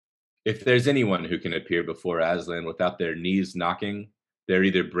If there's anyone who can appear before Aslan without their knees knocking, they're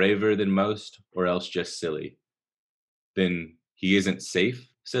either braver than most or else just silly. Then he isn't safe,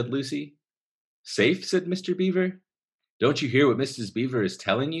 said Lucy. Safe, said Mr. Beaver. Don't you hear what Mrs. Beaver is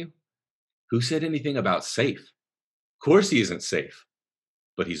telling you? Who said anything about safe? Of course he isn't safe,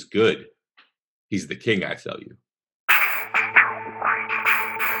 but he's good. He's the king, I tell you.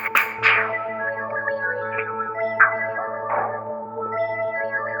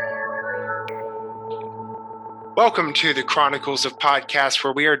 Welcome to the Chronicles of Podcast,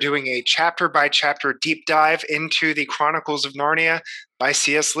 where we are doing a chapter-by-chapter deep dive into the Chronicles of Narnia by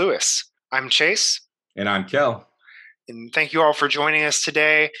C.S. Lewis. I'm Chase. And I'm Kel. And thank you all for joining us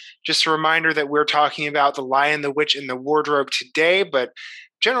today. Just a reminder that we're talking about The Lion, the Witch, and the Wardrobe today, but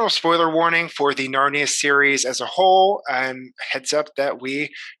general spoiler warning for the Narnia series as a whole, and heads up that we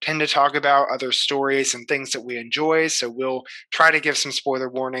tend to talk about other stories and things that we enjoy, so we'll try to give some spoiler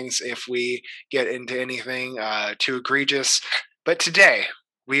warnings if we get into anything too egregious. But today,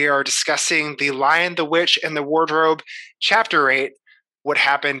 we are discussing The Lion, the Witch, and the Wardrobe, Chapter 8, What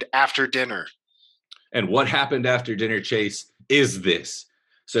Happened After Dinner. And what happened after dinner, Chase, is this.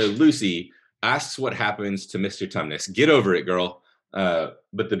 So Lucy asks what happens to Mr. Tumnus. Get over it, girl.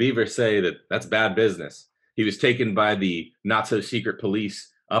 But the Beavers say that that's bad business. He was taken by the not-so-secret police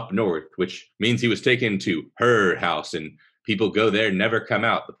up north, which means he was taken to her house, and people go there, never come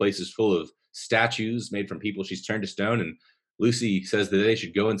out. The place is full of statues made from people she's turned to stone, and Lucy says that they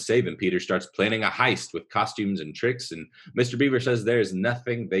should go and save him. Peter starts planning a heist with costumes and tricks, and Mr. Beaver says there's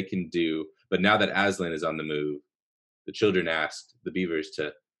nothing they can do. But now that Aslan is on the move, the children asked the Beavers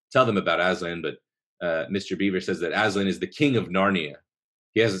to tell them about Aslan, but Mr. Beaver says that Aslan is the king of Narnia.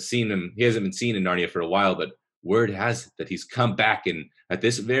 He hasn't been seen in Narnia for a while, but word has it that he's come back in at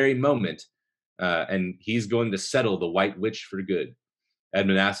this very moment, and he's going to settle the White Witch for good.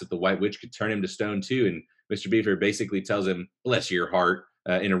 Edmund asks if the White Witch could turn him to stone too, and Mr. Beaver basically tells him, bless your heart,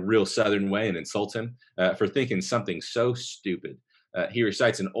 in a real southern way, and insults him for thinking something so stupid. He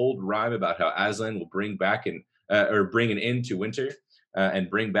recites an old rhyme about how Aslan will bring an end to winter and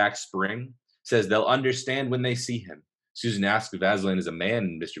bring back spring. Says they'll understand when they see him. Susan asks if Aslan is a man,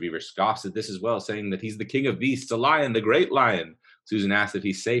 and Mr. Beaver scoffs at this as well, saying that he's the king of beasts, a lion, the great lion. Susan asks if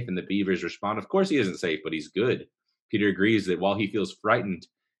he's safe, and the Beavers respond, of course he isn't safe, but he's good. Peter agrees that while he feels frightened,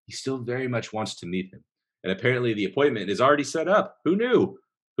 he still very much wants to meet him. And apparently the appointment is already set up. Who knew?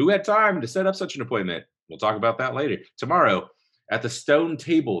 Who had time to set up such an appointment? We'll talk about that later. Tomorrow, at the stone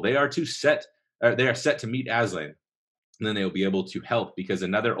table, they are set to meet Aslan. And then they will be able to help, because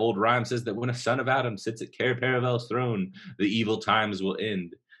another old rhyme says that when a son of Adam sits at Cair Paravel's throne, the evil times will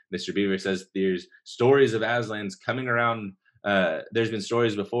end. Mr. Beaver says there's stories of Aslan's coming around. There's been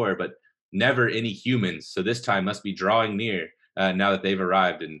stories before, but never any humans. So this time must be drawing near now that they've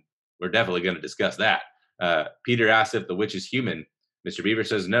arrived, and we're definitely going to discuss that. Peter asks if the witch is human. Mr. Beaver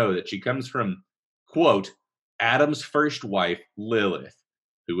says no, that she comes from, quote, Adam's first wife, Lilith,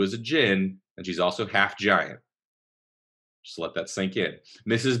 who was a djinn, and she's also half giant. Just let that sink in.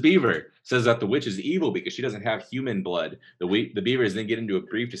 Mrs. Beaver says that the witch is evil because she doesn't have human blood. The Beavers then get into a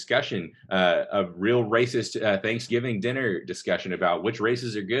brief discussion, a real racist Thanksgiving dinner discussion about which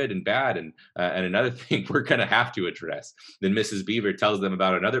races are good and bad, and another thing we're going to have to address. Then Mrs. Beaver tells them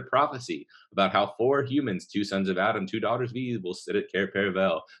about another prophecy about how 4 humans, 2 sons of Adam, 2 daughters of Eve, will sit at Cair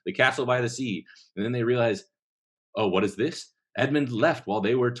Paravel, the castle by the sea. And then they realize, oh, what is this? Edmund left while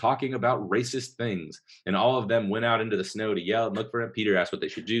they were talking about racist things, and all of them went out into the snow to yell and look for him. Peter asked what they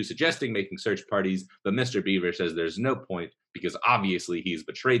should do, suggesting making search parties, but Mr. Beaver says there's no point because obviously he's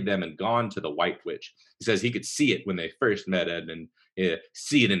betrayed them and gone to the White Witch. He says he could see it when they first met Edmund,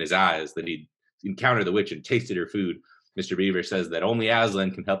 see it in his eyes that he'd encountered the witch and tasted her food. Mr. Beaver says that only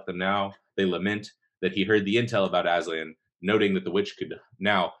Aslan can help them now. They lament that he heard the intel about Aslan, noting that the witch could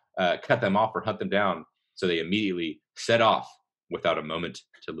now cut them off or hunt them down. So they immediately set off without a moment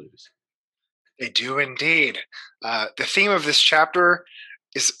to lose. They do indeed. The theme of this chapter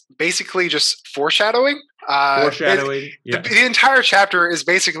is basically just foreshadowing. Yeah. The entire chapter is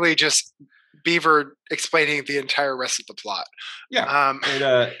basically just Beaver explaining the entire rest of the plot. Yeah.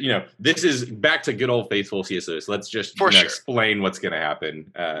 This is back to good old faithful C.S. Lewis. Let's just explain what's going to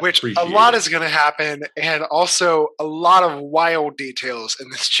happen. Which a lot is going to happen, and also a lot of wild details in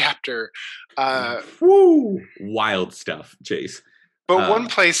this chapter. Wild stuff, Chase. But one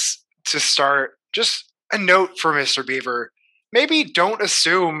place to start, just a note for Mr. Beaver. Maybe don't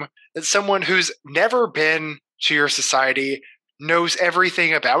assume that someone who's never been to your society knows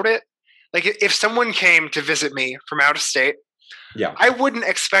everything about it. Like, if someone came to visit me from out of state, I wouldn't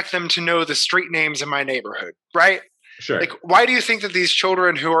expect them to know the street names in my neighborhood, right? Sure. Like, why do you think that these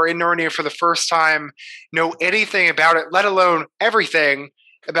children who are in Narnia for the first time know anything about it, let alone everything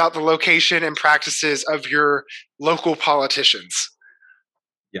about the location and practices of your local politicians?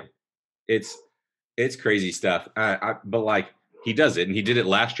 Yeah, it's crazy stuff. But like he does it, and he did it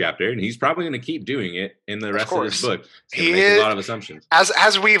last chapter, and he's probably going to keep doing it in the Of rest of this course. book. He's going to He make a is, lot of assumptions.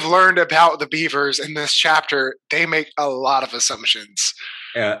 as we've learned about the beavers in this chapter, they make a lot of assumptions.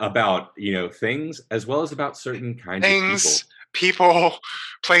 About things as well as about certain kinds Things, of people, people.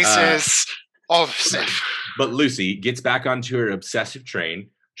 places, all the stuff. But Lucy gets back onto her obsessive train.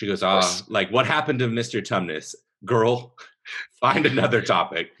 She goes, like what happened to Mr. Tumnus? Girl, find another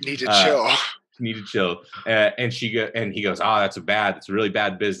topic. Need to chill. Need to chill. And he goes, that's it's really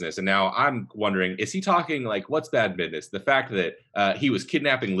bad business. And now I'm wondering, is he talking like what's bad business? The fact that he was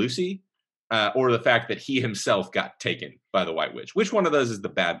kidnapping Lucy, or the fact that he himself got taken by the White Witch? Which one of those is the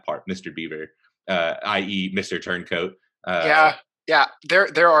bad part, Mr. Beaver, i.e., Mr. Turncoat? Yeah.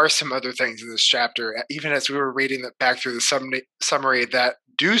 There are some other things in this chapter, even as we were reading it back through the summary, that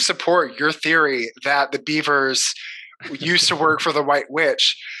do support your theory that the beavers used to work for the White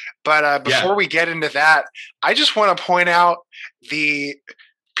Witch. But before we get into that, I just want to point out the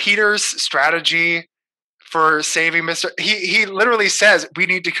Peter's strategy for saving Mr. He literally says we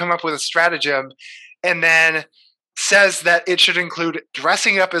need to come up with a stratagem, and then says that it should include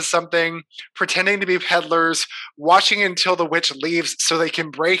dressing up as something, pretending to be peddlers, watching until the witch leaves so they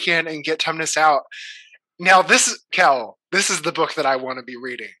can break in and get Tumnus out. Now, this is the book that I want to be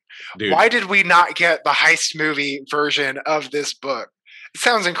reading. Dude. Why did we not get the heist movie version of this book? It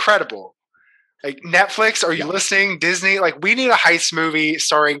sounds incredible. Like, Netflix, are you listening? Disney, like, we need a heist movie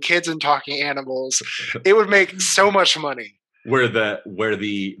starring kids and talking animals. It would make so much money. Where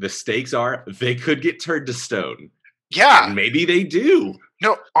the stakes are, they could get turned to stone. Yeah. And maybe they do.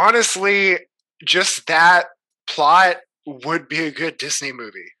 No, honestly, just that plot would be a good Disney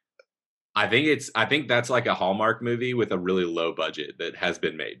movie. I think that's like a Hallmark movie with a really low budget that has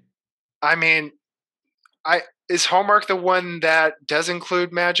been made. I mean, is Hallmark the one that does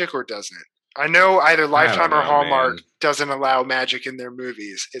include magic or doesn't it? I know either Lifetime or Hallmark doesn't allow magic in their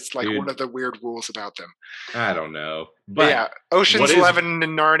movies. It's like one of the weird rules about them. I don't know. But yeah, Ocean's 11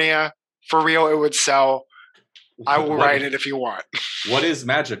 and Narnia, for real, it would sell. I will write it if you want. What is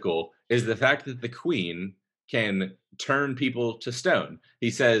magical is the fact that the queen can turn people to stone.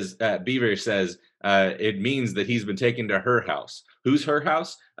 He says, Beaver says, it means that he's been taken to her house. Who's her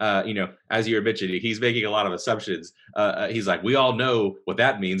house? As you were mentioning, he's making a lot of assumptions. He's like, we all know what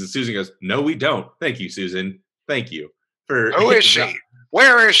that means. And Susan goes, no, we don't. Thank you, Susan. Thank you. Who is she?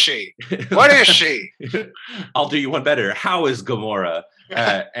 Where is she? What is she? I'll do you one better. How is Gamora?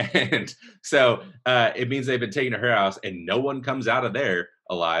 And so it means they've been taken to her house and no one comes out of there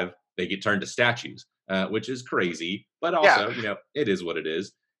alive. They get turned to statues, which is crazy. But also, it is what it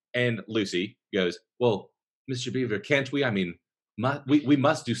is. And Lucy goes, well, Mr. Beaver, can't we? I mean, we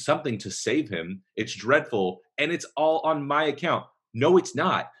must do something to save him. It's dreadful. And it's all on my account. No, it's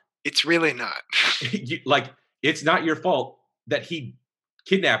not. It's really not. It's not your fault that he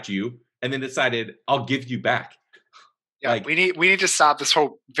kidnapped you and then decided I'll give you back. Yeah, we need to stop this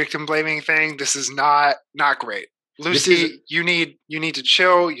whole victim blaming thing. This is not great. Lucy, you need to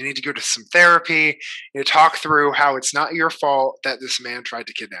chill. You need to go to some therapy. You need to talk through how it's not your fault that this man tried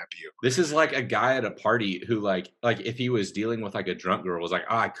to kidnap you. This is like a guy at a party who like if he was dealing with like a drunk girl was like,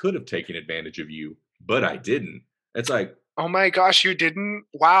 I could have taken advantage of you, but I didn't. It's like, oh my gosh, you didn't?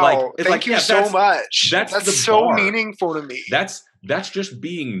 Wow. Thank you so much. That's so meaningful to me. That's just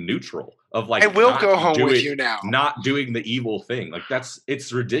being neutral of like, I will go home with you now. Not doing the evil thing. Like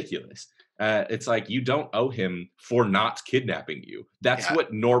it's ridiculous. It's like you don't owe him for not kidnapping you. That's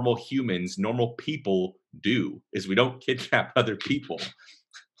what normal humans, normal people do, is we don't kidnap other people.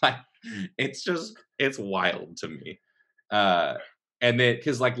 Like it's wild to me. And then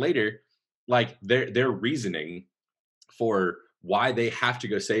because like later, like their reasoning for why they have to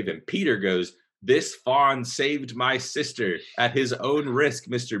go save him. Peter goes, this fawn saved my sister at his own risk,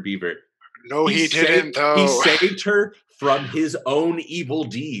 Mr. Beaver. No, he didn't, though. He saved her from his own evil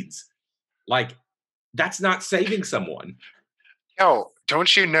deeds. Like, that's not saving someone. Yo,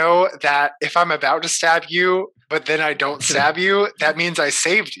 don't you know that if I'm about to stab you, but then I don't stab you, that means I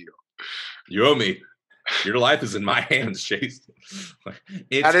saved you? You owe me. Your life is in my hands, Chase.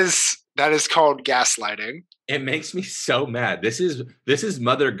 That is called gaslighting. It makes me so mad. This is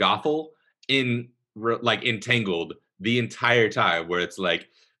Mother Gothel entangled the entire time, where it's like,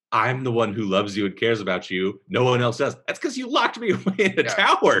 I'm the one who loves you and cares about you. No one else does. That's because you locked me away in a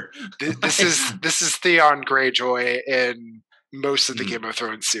tower. This is Theon Greyjoy in most of the Game of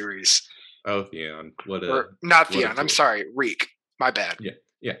Thrones series. Oh, Theon. Or not what a Theon. I'm tool. sorry, Reek. My bad. Yeah.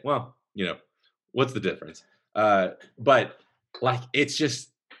 Yeah. Well, what's the difference? But like it's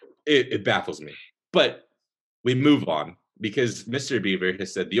just it baffles me. But we move on because Mr. Beaver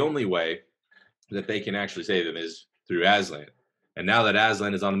has said the only way that they can actually save him is through Aslan. And now that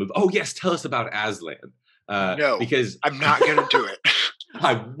Aslan is on the move, oh yes, tell us about Aslan. No, Because I'm not gonna do it.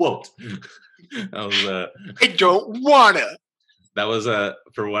 I won't. That was I don't wanna. that was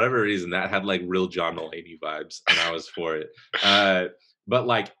for whatever reason that had like real John Mulaney vibes, and I was for it. But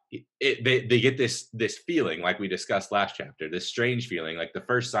like they get this feeling like we discussed last chapter, this strange feeling, like the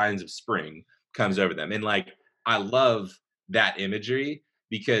first signs of spring comes over them, and like I love that imagery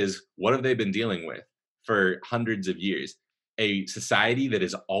because what have they been dealing with for hundreds of years? A society that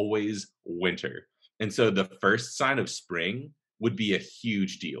is always winter, and so the first sign of spring would be a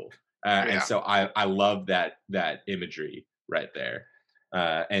huge deal. And Yeah. so I love that imagery right there.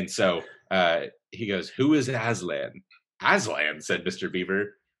 And so he goes, "Who is Aslan?" Aslan, said Mr.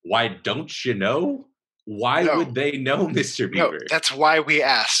 Beaver. Why don't you know? Why No. would they know, Mr. No, Beaver? that's why we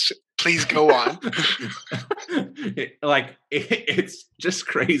asked. Please go on. It's just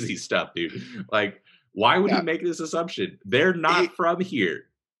crazy stuff, dude. Like, why would he Yeah. make this assumption? They're not from here.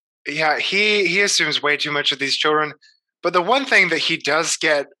 Yeah, he assumes way too much of these children. But the one thing that he does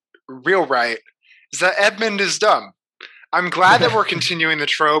get real right is that Edmund is dumb. I'm glad that we're continuing the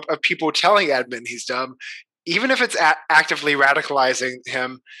trope of people telling Edmund he's dumb, even if it's actively radicalizing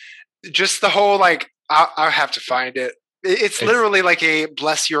him. Just the whole like, I'll have to find it. It's literally like a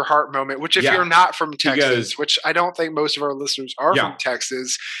bless your heart moment, which if you're not from Texas, which I don't think most of our listeners are from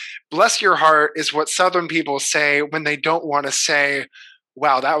Texas, bless your heart is what Southern people say when they don't want to say,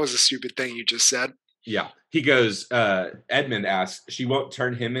 wow, that was a stupid thing you just said. Yeah. He goes, Edmund asks, she won't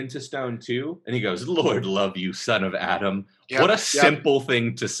turn him into stone too? And he goes, Lord love you, son of Adam. What a simple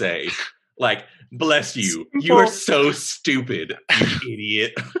thing to say. Like, bless you. You are so stupid, you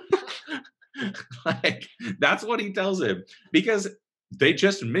idiot. Like, that's what he tells him. Because they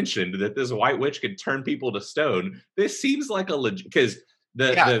just mentioned that this white witch could turn people to stone. This seems like a legit, because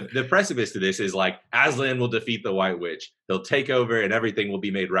the precipice to this is like, Aslan will defeat the white witch. He'll take over and everything will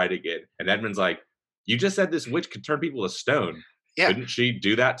be made right again. And Edmund's like, you just said this witch could turn people to stone. Yeah. Couldn't she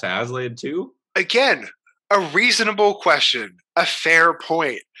do that to Aslan too? Again, a reasonable question, a fair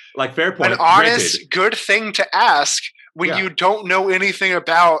point. Like, fair point. An honest, good thing to ask when you don't know anything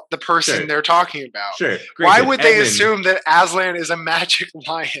about the person they're talking about. Sure. Granted, why would they assume that Aslan is a magic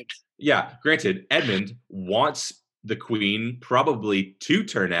lion? Yeah, granted, Edmund wants the queen probably to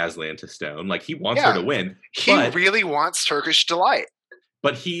turn Aslan to stone. Like, he wants her to win. He really wants Turkish delight.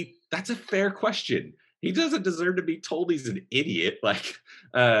 But that's a fair question. He doesn't deserve to be told he's an idiot. Like,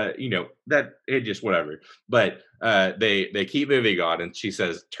 that it just whatever. But they keep moving on, and she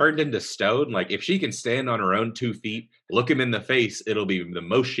says, turned into stone. Like, if she can stand on her own 2 feet, look him in the face, it'll be the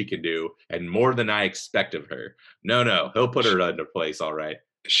most she can do, and more than I expect of her. No, he'll put her into place, all right.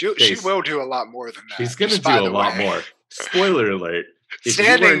 She will do a lot more than that. She's gonna do a lot more. Spoiler alert.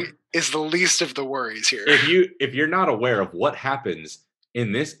 Standing is the least of the worries here. If you're not aware of what happens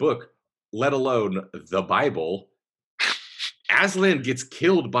in this book, let alone the Bible, Aslan gets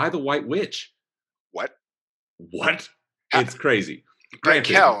killed by the White Witch. What? It's crazy. But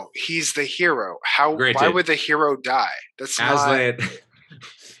Kel, he's the hero. Why would the hero die? That's Aslan.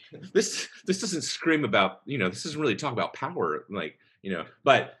 This doesn't scream about, this doesn't really talk about power, like,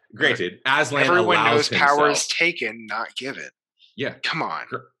 but granted, Aslan everyone knows himself, power is taken, not given. Yeah. Come on.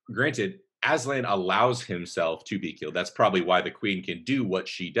 Granted, Aslan allows himself to be killed. That's probably why the queen can do what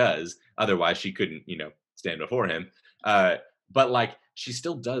she does. Otherwise, she couldn't, stand before him. But like, she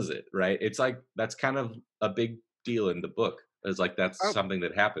still does it, right? It's like, that's kind of a big deal in the book. It's like, that's something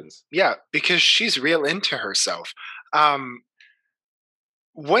that happens. Yeah, because she's real into herself. One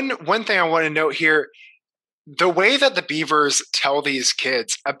thing I want to note here, the way that the Beavers tell these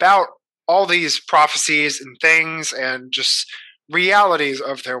kids about all these prophecies and things and just realities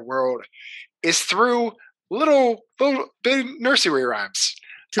of their world is through little big nursery rhymes.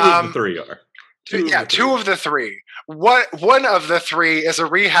 2 of the 3 are. 2 of the 3. One of the 3 is a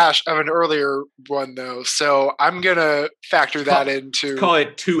rehash of an earlier one, though. So I'm gonna factor that into. Call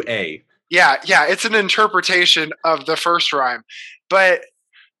it 2A. Yeah, it's an interpretation of the first rhyme. But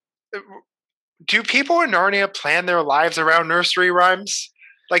do people in Narnia plan their lives around nursery rhymes?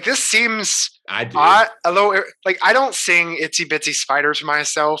 Like, this seems odd. Like, I don't sing Itsy Bitsy Spider to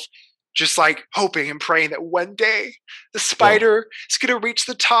myself, just like hoping and praying that one day the spider is going to reach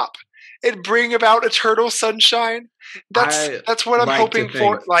the top and bring about eternal sunshine. That's what I'm hoping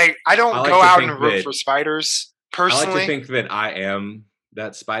for. Like, I don't go out and root for spiders personally. I like to think that I am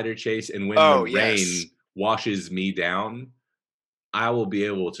that spider chase, and when the Oh, yes. rain washes me down, I will be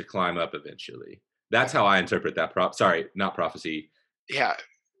able to climb up eventually. That's how I interpret that sorry, not prophecy, Yeah.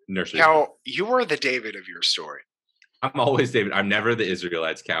 nursery rhyme. Cal, you are the David of your story. I'm always David. I'm never the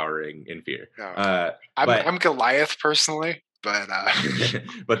Israelites cowering in fear. No. But I'm Goliath personally, but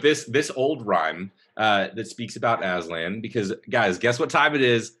but this old rhyme that speaks about Aslan, because guys, guess what time it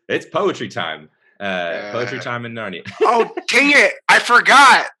is? It's poetry time. Poetry time in Narnia. Oh, dang it. I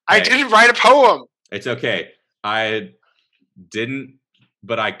forgot. I Hey. didn't write a poem. It's okay. I didn't,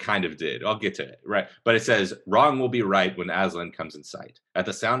 but I kind of did. I'll get to it. Right. But it says, wrong will be right when Aslan comes in sight. At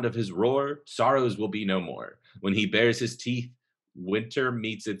the sound of his roar, sorrows will be no more. When he bares his teeth, winter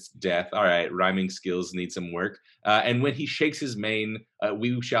meets its death. All right, rhyming skills need some work. And when he shakes his mane,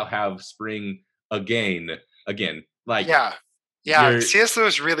 we shall have spring again. Again. Like, Yeah. Yeah. your C.S.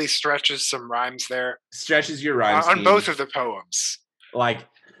 Lewis really stretches some rhymes there stretches your rhyme scheme on both of the poems. like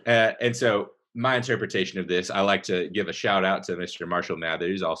and so my interpretation of this, I like to give a shout out to Mr. Marshall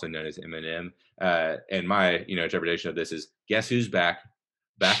Mathers, also known as Eminem, and my interpretation of this is, guess who's back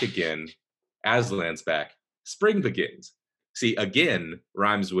again, Aslan's back, spring begins. See, again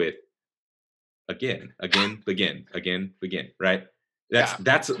rhymes with again, begin, right?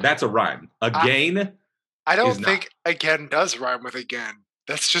 That's a rhyme. Again I is don't not. think again does rhyme with again.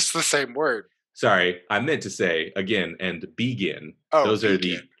 That's just the same word. Sorry, I meant to say again and begin. Oh, Those are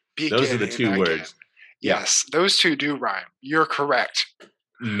the two words. Yes, those two do rhyme. You're correct.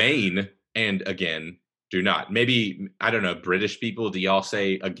 Main and again do not. Maybe, I don't know, British people, do y'all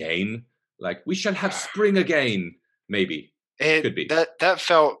say again? Like, we shall have spring again. Maybe. Could be. That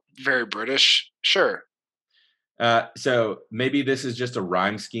felt very British. Sure. So maybe this is just a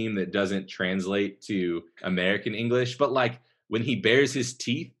rhyme scheme that doesn't translate to American English, but like when he bares his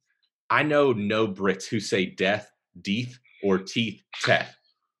teeth, I know no Brits who say death, deeth, or teeth, teth.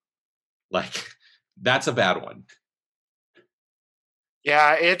 Like, that's a bad one.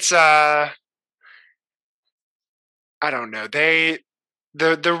 Yeah, it's I don't know. The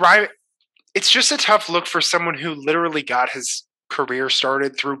rhyme, it's just a tough look for someone who literally got his career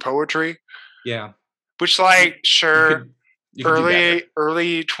started through poetry. Yeah. Which, like, sure, you could do better.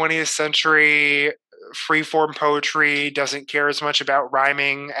 early 20th century freeform poetry doesn't care as much about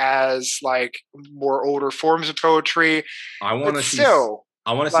rhyming as like more older forms of poetry. I want to see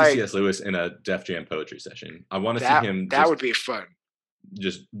C.S. Lewis in a Def Jam poetry session. I want to see him. That would be fun.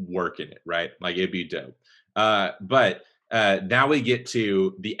 Just working it, right? Like, it'd be dope. But now we get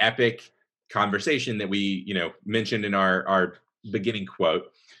to the epic conversation that we mentioned in our beginning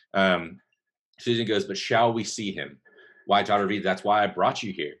quote. Susan goes, "But shall we see him? Why, daughter reads, that's why I brought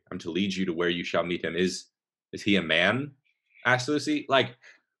you here. I'm to lead you to where you shall meet him. Is he a man?" asked Lucy. Like,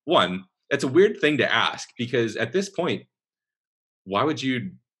 one, it's a weird thing to ask, because at this point, why would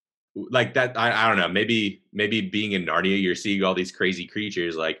you like that? I don't know. Maybe being in Narnia, you're seeing all these crazy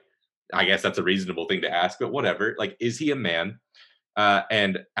creatures. Like, I guess that's a reasonable thing to ask, but whatever. Like, is he a man?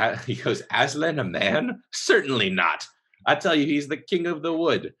 And he goes, "Aslan a man? Certainly not. I tell you, he's the king of the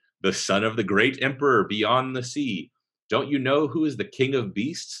wood, the son of the great emperor beyond the sea. Don't you know who is the king of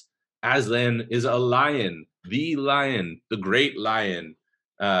beasts? Aslan is a lion, the great lion."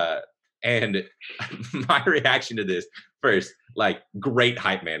 And my reaction to this, first, like, great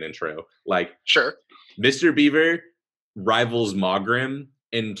hype man intro. Like, sure, Mr. Beaver rivals Mogrim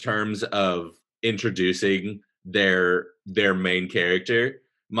in terms of introducing their main character.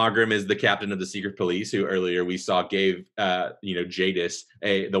 Mogrim is the captain of the secret police, who earlier we saw gave Jadis,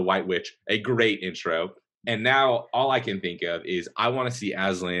 the White Witch, a great intro. And now all I can think of is I want to see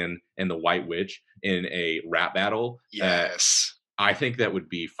Aslan and the White Witch in a rap battle. Yes. I think that would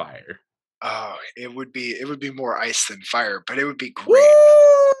be fire. Oh, it would be more ice than fire, but it would be great.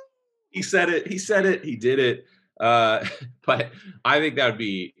 Woo! He said it. He did it. But I think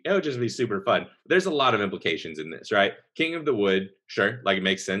it would just be super fun. There's a lot of implications in this, right? King of the Wood, sure, like, it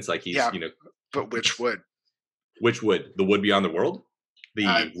makes sense. Like, he's, but which wood? Which wood? The wood beyond the world?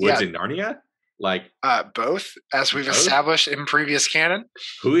 The woods in Narnia? Like, both, as we've established in previous canon.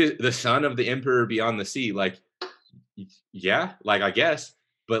 Who is the son of the emperor beyond the sea? Like, yeah, like, I guess,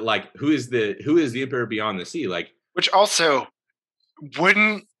 but like, who is the emperor beyond the sea? Like, which also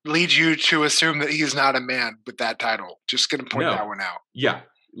wouldn't lead you to assume that he's not a man with that title. Just gonna point that one out. Yeah,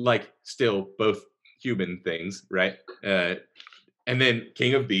 like, still both human things, right? And then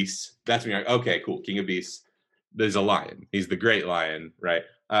King of Beasts. That's me. Okay, cool. King of Beasts. There's a lion. He's the great lion, right?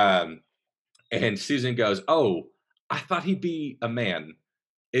 And Susan goes, "Oh, I thought he'd be a man.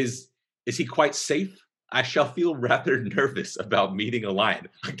 Is he quite safe? I shall feel rather nervous about meeting a lion."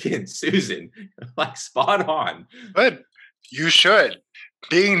 Again, Susan, like, spot on. Good. You should.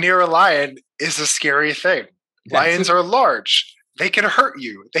 being near a lion is a scary thing. That's Lions are large. They can hurt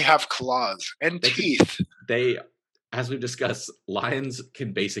you. They have claws and they can teeth. they as we've discussed, lions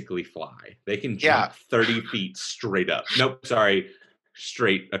can basically fly. They can Yeah. jump 30 feet straight up. Nope, sorry,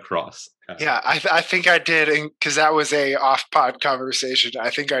 straight across. Yeah, I think I did, because that was a off pod conversation. I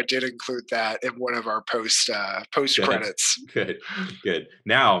think I did include that in one of our post Good, credits. good.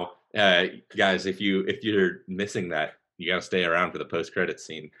 Now, guys, if you're missing that, you got to stay around for the post credit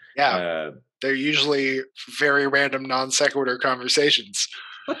scene. Yeah, they're usually very random non sequitur conversations,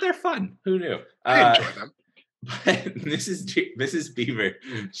 but they're fun. Who knew? I enjoy them. But Mrs. Beaver,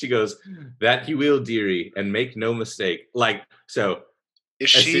 she goes, "That you will, dearie, and make no mistake." Like, so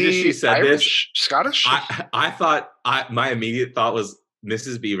Is as soon as she she said Irish, this, Scottish? I thought my immediate thought was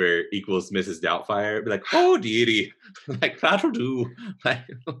Mrs. Beaver equals Mrs. Doubtfire. Be like, "Oh, dearie, like that'll do." Like,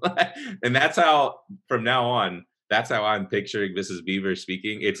 and that's how from now on. That's how I'm picturing Mrs. Beaver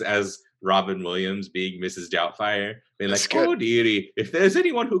speaking. It's as Robin Williams being Mrs. Doubtfire, being That's like, good. "Oh, dearie, if there's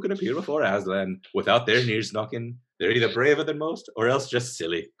anyone who can appear before Aslan without their ears knocking, they're either braver than most or else just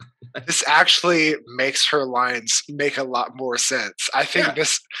silly." This actually makes her lines make a lot more sense. I think Yeah.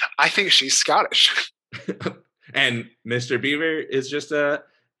 I think she's Scottish. And Mr. Beaver is just a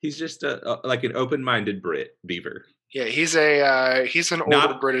like an open-minded Beaver. Yeah, he's an older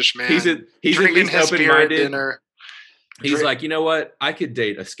Not British man. he's at drinking least his beer at open-minded. dinner. He's like, you know what? I could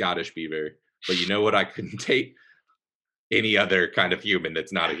date a Scottish Beaver, but you know what? I couldn't date any other kind of human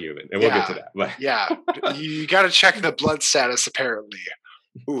that's not a human. And we'll get to that. But yeah, you got to check the blood status apparently.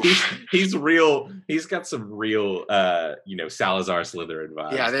 he's real. He's got some real, Salazar Slytherin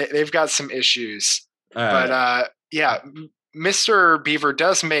vibes. Yeah, they've got some issues. But yeah, Mr. Beaver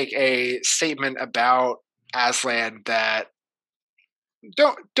does make a statement about Aslan that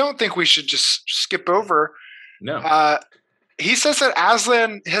don't think we should just skip over. No. He says that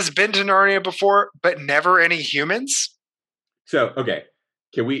Aslan has been to Narnia before, but never any humans. So, okay,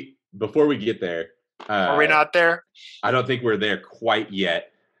 can we before we get there? Are we not there? I don't think we're there quite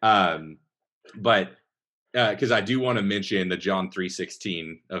yet. But because I do want to mention the John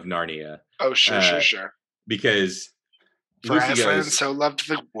 3:16 of Narnia. Oh, sure. Because for Lucy Aslan goes, so loved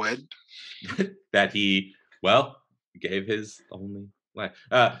the wood that he gave his only life.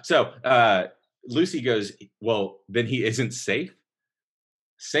 Lucy goes, well, then he isn't safe.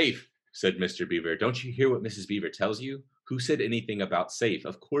 Safe, said Mr. Beaver. Don't you hear what Mrs. Beaver tells you? Who said anything about safe?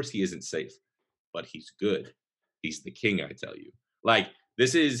 Of course he isn't safe, but he's good. He's the king, I tell you. Like,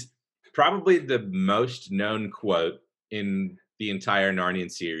 this is probably the most known quote in the entire Narnian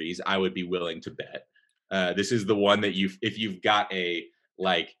series. I would be willing to bet. This is the one that if you've got a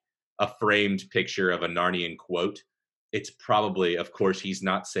framed picture of a Narnian quote, it's probably, of course, he's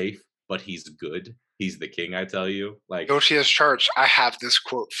not safe, but he's good. He's the king, I tell you. Like, Yoshi has charged. I have this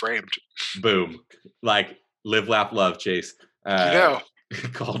quote framed. Boom. Like, live, laugh, love, Chase.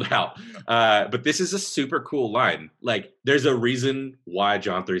 Called out. But this is a super cool line. Like, there's a reason why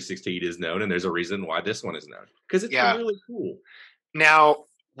John 3:16 is known, and there's a reason why this one is known. Because it's really cool. Now,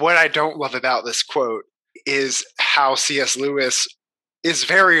 what I don't love about this quote is how C.S. Lewis is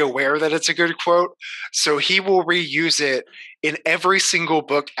very aware that it's a good quote. So he will reuse it in every single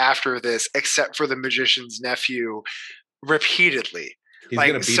book after this, except for The Magician's Nephew, repeatedly. He's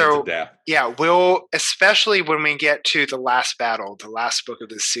going to beat it to death. Yeah, especially when we get to the last battle, the last book of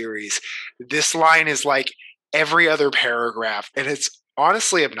this series, this line is like every other paragraph. And it's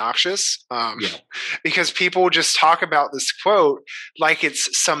honestly obnoxious because people just talk about this quote like it's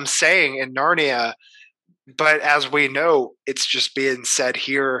some saying in Narnia. But as we know, it's just being said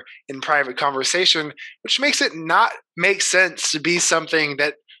here in private conversation, which makes it not make sense to be something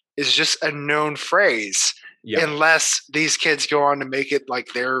that is just a known phrase. Yeah. Unless these kids go on to make it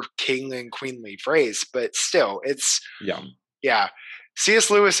like their king and queenly phrase. But still, it's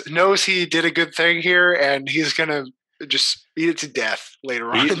C.S. Lewis knows he did a good thing here, and he's gonna just beat it to death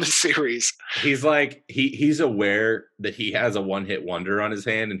later on in the series. He's like he's aware that he has a one-hit wonder on his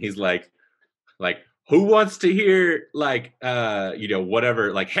hand, and he's like who wants to hear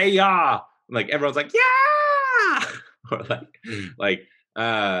whatever, like, hey ya, like everyone's like yeah, or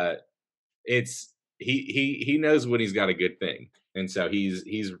it's he knows when he's got a good thing, and so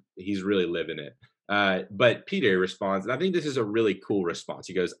he's really living it. But Peter responds, and I think this is a really cool response.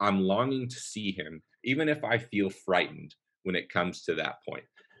 He goes, I'm longing to see him, even if I feel frightened when it comes to that point.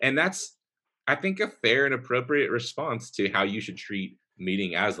 And that's, I think, a fair and appropriate response to how you should treat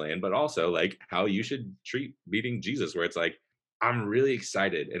meeting Aslan, but also like how you should treat meeting Jesus, where it's like, I'm really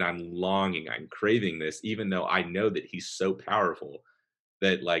excited and I'm longing, I'm craving this, even though I know that he's so powerful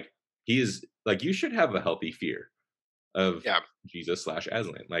that like he is, like, you should have a healthy fear of Yeah. Jesus /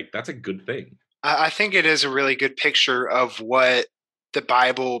 Aslan. Like, that's a good thing. I think it is a really good picture of what the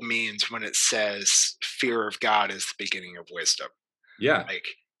Bible means when it says fear of God is the beginning of wisdom. Yeah.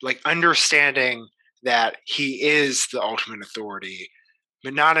 Like understanding that he is the ultimate authority,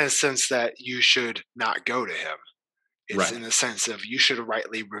 but not in a sense that you should not go to him. It's Right. in the sense of you should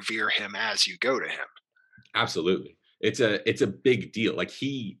rightly revere him as you go to him. Absolutely. It's a big deal. Like,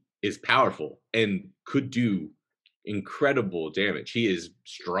 he is powerful and could do incredible damage. He is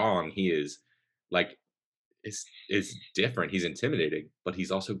strong. He is like is different. He's intimidating, but he's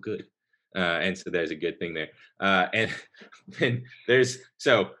also good. And so there's a good thing there. And then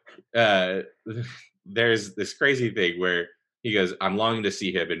uh, there's this crazy thing where he goes, "I'm longing to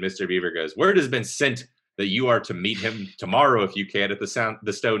see him," and Mr. Beaver goes, "Word has been sent that you are to meet him tomorrow if you can at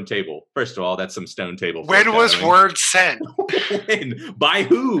the stone table." First of all, that's some stone table When was foreshadowing. word sent? When? By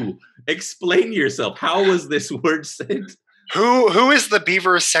who? Explain yourself. How was this word sent? Who is the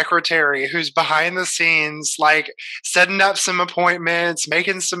Beaver secretary who's behind the scenes, like setting up some appointments,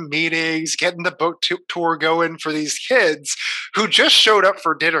 making some meetings, getting the book tour going for these kids who just showed up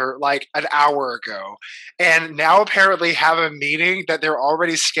for dinner like an hour ago, and now apparently have a meeting that they're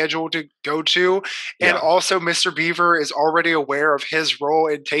already scheduled to go to, and Yeah. also Mr. Beaver is already aware of his role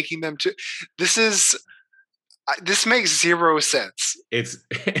in taking them to. This makes zero sense.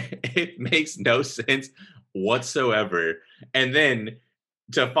 It makes no sense whatsoever. And then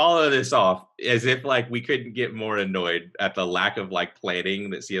to follow this off, as if like we couldn't get more annoyed at the lack of like planning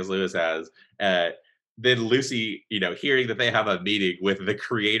that C.S. Lewis has, then Lucy, hearing that they have a meeting with the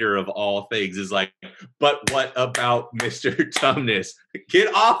creator of all things, is like, "But what about Mr. Tumnus?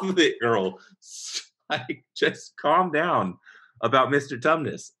 Get off of it, girl. Like, just calm down about Mr.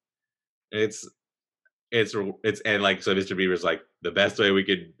 Tumnus." It's and like, so Mr. Beaver's like, the best way we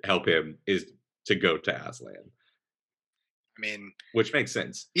could help him is to go to Aslan, I mean, which makes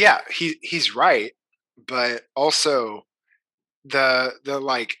sense. yeah, he's right, but also the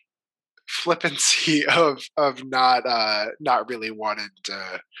like flippancy of not really wanting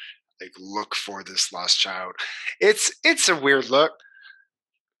to like look for this lost child. It's a weird look.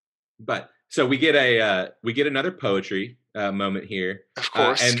 But so we get another poetry moment here, Of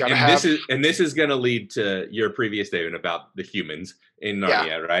course, and gotta and this have. is going to lead to your previous statement about the humans in Yeah,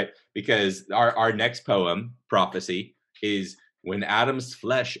 Narnia, right? Because our next poem, Prophecy, is when Adam's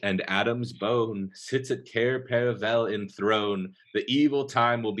flesh and Adam's bone sits at Cair Paravel enthroned, the evil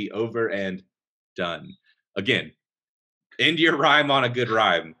time will be over and done. Again, end your rhyme on a good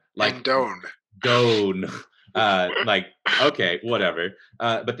rhyme, like and don't. Doan. Like, okay, whatever.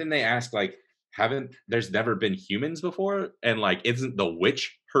 But then they ask, like, haven't there's never been humans before? And like, isn't the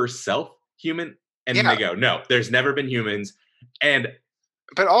witch herself human? And then Yeah, they go, no, there's never been humans. And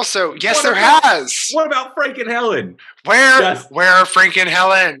but also, yes, what there about has. what about Frank and Helen? Where Just where are Frank and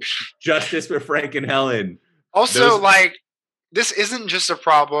Helen? justice for Frank and Helen. Also, Those like this isn't just a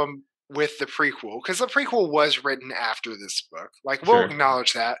problem with the prequel because the prequel was written after this book. Like we'll sure.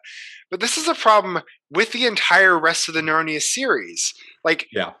 acknowledge that, but this is a problem with the entire rest of the Narnia series. Like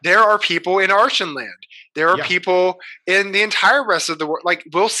Yeah. there are people in Archenland. There are Yeah. people in the entire rest of the world. Like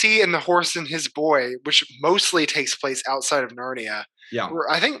we'll see in The Horse and His Boy, which mostly takes place outside of Narnia. Yeah.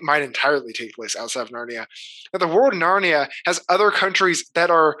 Or I think might entirely take place outside of Narnia. But the world of Narnia has other countries that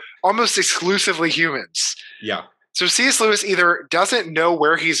are almost exclusively humans. Yeah. So C.S. Lewis either doesn't know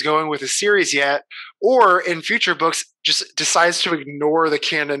where he's going with the series yet, or in future books just decides to ignore the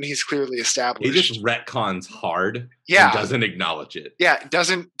canon he's clearly established. He just retcons hard Yeah. and doesn't acknowledge it. Yeah,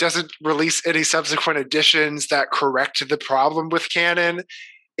 doesn't release any subsequent editions that correct the problem with canon.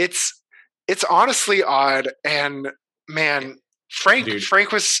 It's honestly odd, and man,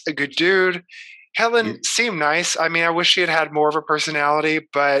 Frank was a good dude. Helen seemed nice. I mean, I wish she had had more of a personality,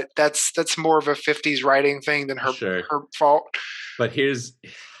 but that's more of a 50s writing thing than her Sure. her fault. But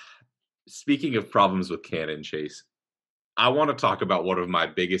speaking of problems with canon, Chase, I want to talk about one of my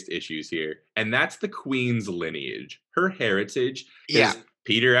biggest issues here, and that's the Queen's lineage, her heritage. Yeah.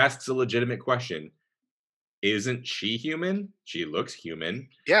 Peter asks a legitimate question. Isn't she human? She looks human.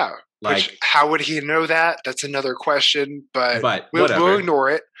 Yeah. Like, how would he know that? That's another question, but we'll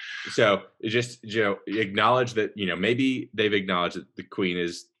ignore it. So just acknowledge that maybe they've acknowledged that the Queen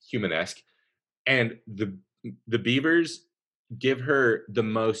is humanesque, and the Beavers give her the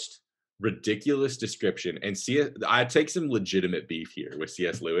most ridiculous description. And I take some legitimate beef here with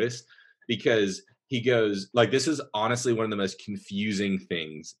C.S. Lewis, because he goes like, this is honestly one of the most confusing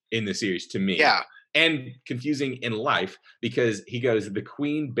things in the series to me. Yeah. And confusing in life, because he goes, the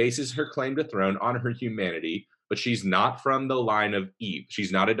Queen bases her claim to throne on her humanity, but she's not from the line of Eve. She's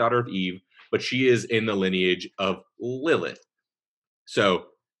not a daughter of Eve. but she is in the lineage of Lilith. So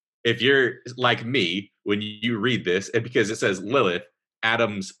if you're like me, when you read this, and because it says Lilith,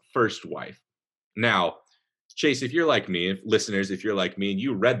 Adam's first wife. Now, Chase, if you're like me, if listeners, if you're like me and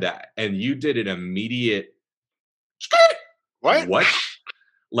you read that and you did an immediate what?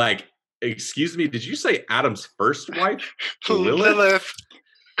 Like, excuse me, did you say Adam's first wife? Lilith?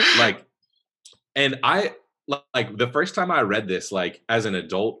 Like, and I like the first time I read this, like as an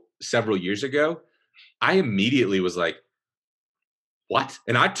adult several years ago, I immediately was like, what?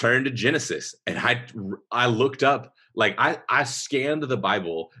 And I turned to Genesis and I looked up, like I scanned the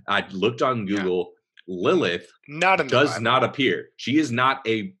Bible. I looked on Google. Lilith does not appear. She is not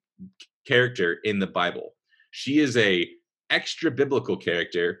a character in the Bible. She is a extra biblical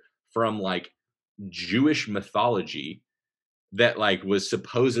character from like Jewish mythology that like was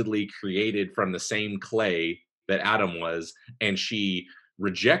supposedly created from the same clay that Adam was, and she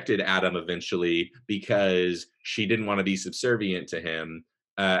rejected Adam eventually because she didn't want to be subservient to him.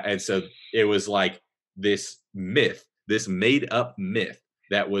 And so it was like this myth, this made up myth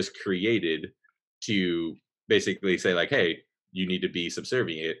that was created to basically say like, hey, you need to be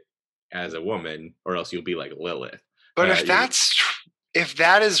subservient as a woman or else you'll be like Lilith. But if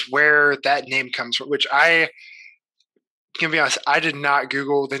that is where that name comes from, which I can be honest, I did not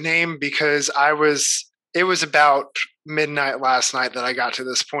Google the name because it was about midnight last night that I got to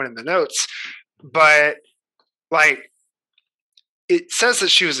this point in the notes. But like, it says that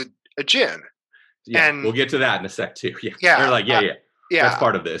she was a jinn. Yeah, and we'll get to that in a sec too. Yeah. Or like, yeah. That's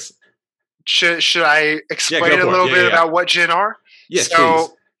part of this. Should I explain a little bit about what jinn are? Yes, so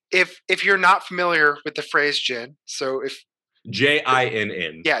please. If you're not familiar with the phrase jinn, so if Jinn.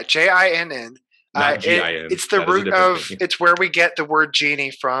 Yeah, Jinn. Not Gin. It's the root of, it's where we get the word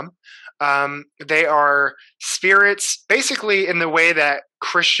genie from. They are spirits, basically in the way that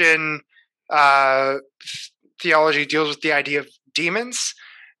Christian theology deals with the idea of demons.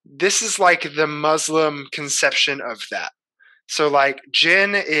 This is like the Muslim conception of that. So like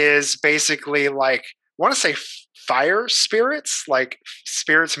jinn is basically like, I want to say fire spirits, like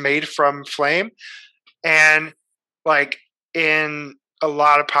spirits made from flame. And like in a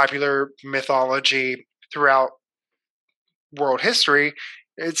lot of popular mythology throughout world history,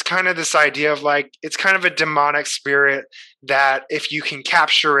 it's kind of this idea of like, it's kind of a demonic spirit that if you can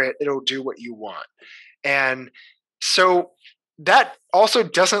capture it, it'll do what you want. And so that also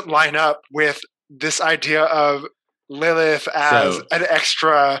doesn't line up with this idea of Lilith as an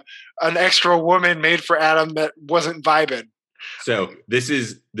extra woman made for Adam that wasn't vibing. So this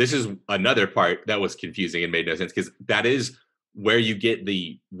is another part that was confusing and made no sense, because that is where you get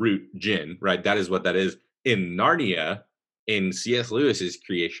the root jinn, right? That is what that is. In Narnia, in C.S. Lewis's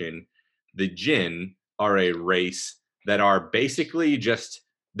creation, the jinn are a race that are basically just,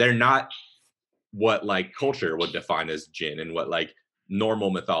 they're not what like culture would define as jinn and what like normal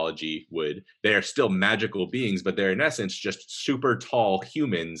mythology would. They are still magical beings, but they're in essence just super tall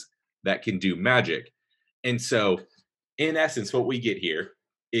humans that can do magic. And so in essence, what we get here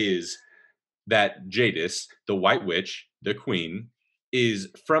is that Jadis, the White Witch, the queen, is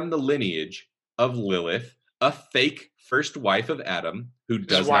from the lineage of Lilith, a fake first wife of Adam who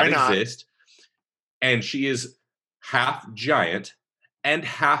does not exist. And she is half giant and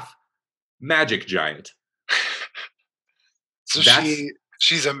half magic giant. So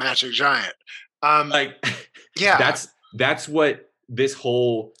she's a magic giant. Yeah. That's what this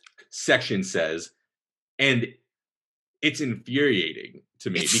whole section says. And it's infuriating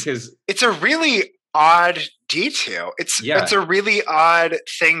to me because it's a really odd detail. It's a really odd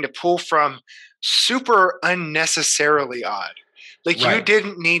thing to pull from, super unnecessarily odd. Like you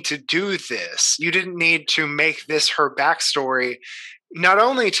didn't need to do this. You didn't need to make this her backstory, not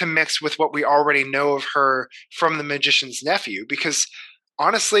only to mix with what we already know of her from the magician's nephew, because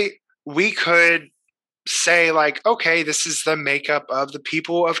honestly, we could say like, okay, this is the makeup of the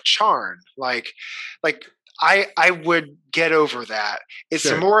people of Charn. Like I would get over that.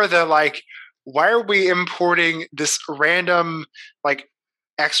 It's more the like, why are we importing this random like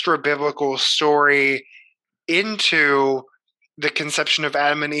extra biblical story into the conception of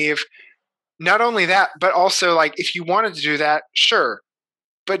Adam and Eve? Not only that, but also like if you wanted to do that, sure,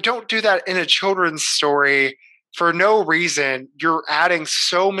 but don't do that in a children's story for no reason. You're adding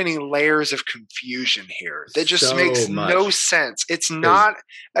so many layers of confusion here that just makes no sense. It's not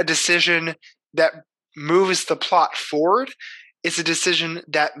a decision that moves the plot forward. It's a decision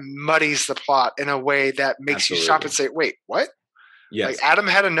that muddies the plot in a way that makes you stop and say, wait, what? Yes. Like Adam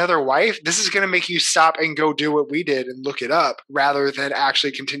had another wife? This is going to make you stop and go do what we did and look it up rather than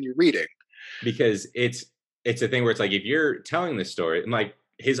actually continue reading. Because it's a thing where it's like, if you're telling this story, and like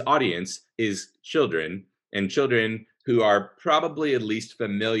his audience is children, and children who are probably at least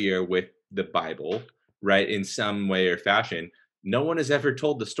familiar with the Bible, right, in some way or fashion. No one has ever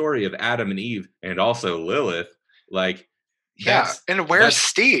told the story of Adam and Eve and also Lilith. Like, Yeah. And where's that's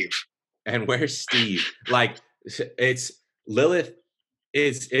Steve? and where's Steve? Like, it's Lilith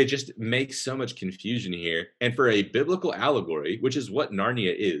is it just makes so much confusion here. And for a biblical allegory, which is what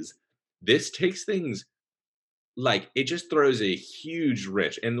Narnia is, this takes things like it just throws a huge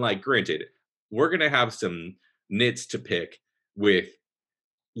wrench. And like, granted, we're gonna have some nits to pick with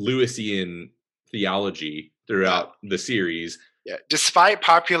Lewisian theology throughout the series. Yeah. Despite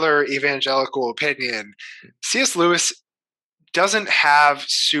popular evangelical opinion, C.S. Lewis doesn't have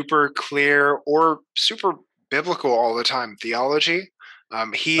super clear or super biblical all the time theology.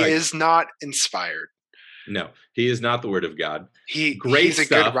 He is not inspired. No, he is not the word of God. He's a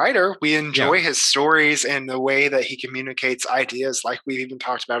good writer. We enjoy his stories and the way that he communicates ideas, like we've even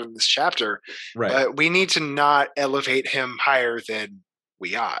talked about in this chapter. Right. But we need to not elevate him higher than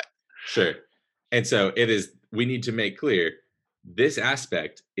we ought. Sure. And so we need to make clear this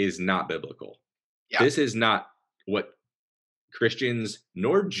aspect is not biblical. Yeah. This is not what Christians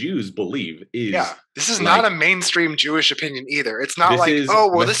nor Jews believe is. Yeah, this is not a mainstream Jewish opinion either. It's not like,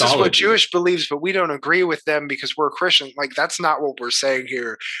 oh, well, this is what Jewish believes, but we don't agree with them because we're Christian. Like, that's not what we're saying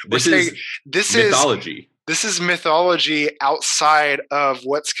here. We're saying this is mythology. This is mythology outside of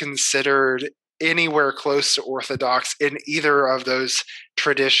what's considered anywhere close to Orthodox in either of those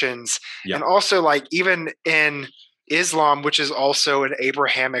traditions. Yeah. And also, like, even in Islam, which is also an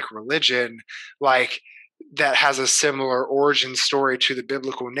Abrahamic religion, like, that has a similar origin story to the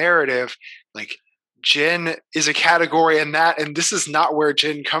biblical narrative, like jinn is a category in that, and this is not where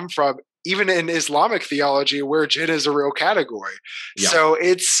jinn come from, even in Islamic theology where jinn is a real category. Yeah. So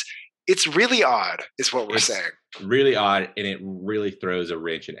it's really odd is what we're saying. Really odd, and it really throws a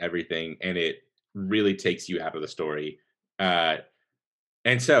wrench in everything, and it really takes you out of the story. And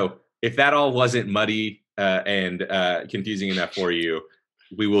so if that all wasn't muddy and confusing enough for you,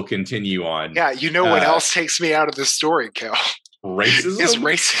 we will continue on. Yeah, you know what else takes me out of the story, Kel? Racism? Is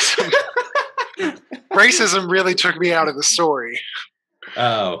racism. Racism really took me out of the story.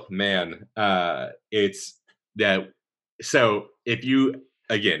 Oh, man. It's that. So if you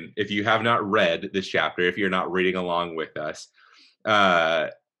have not read this chapter, if you're not reading along with us,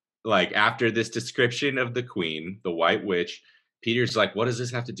 like after this description of the queen, the White Witch, Peter's like, what does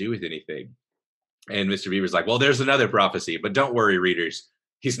this have to do with anything? And Mr. Beaver's like, well, there's another prophecy, but don't worry, readers.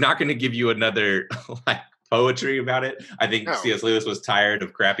 He's not going to give you another like poetry about it. I think C.S. Lewis was tired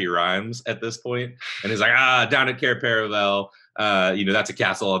of crappy rhymes at this point, and he's like, down at Cair Paravel, that's a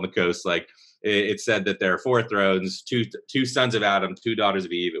castle on the coast. Like it said that there are 4 thrones, two sons of Adam, 2 daughters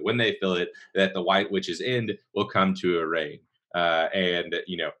of Eve. When they fill it, that the White Witch's end will come to a reign, and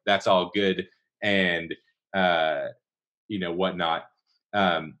that's all good and whatnot.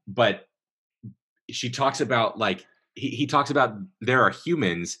 But she talks about like. He talks about there are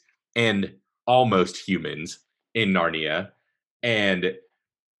humans and almost humans in Narnia, and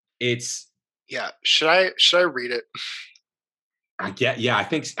it's Should I read it? I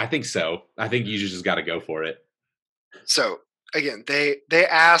think so. I think you just got to go for it. So again, they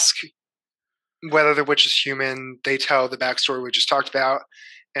ask whether the witch is human. They tell the backstory we just talked about,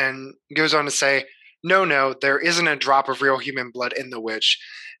 and goes on to say, no, there isn't a drop of real human blood in the witch.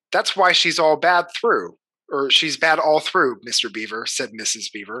 That's why she's all bad through. Or she's bad all through, Mr. Beaver, said Mrs.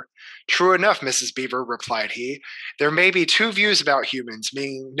 Beaver. True enough, Mrs. Beaver, replied he. There may be 2 views about humans,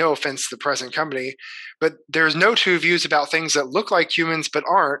 meaning no offense to the present company, but there's no 2 views about things that look like humans but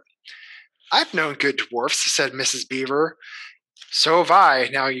aren't. I've known good dwarfs, said Mrs. Beaver. So have I,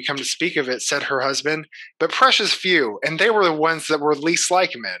 now you come to speak of it, said her husband, but precious few, and they were the ones that were least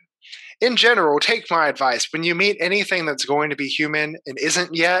like men. In general, take my advice. When you meet anything that's going to be human and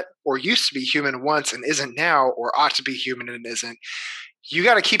isn't yet, or used to be human once and isn't now, or ought to be human and isn't, you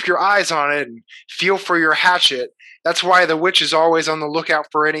got to keep your eyes on it and feel for your hatchet. That's why the witch is always on the lookout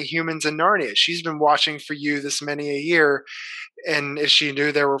for any humans in Narnia. She's been watching for you this many a year, and if she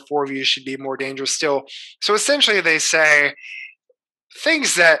knew there were 4 of you, she'd be more dangerous still. So essentially they say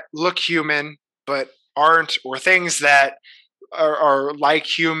things that look human but aren't, or things that are like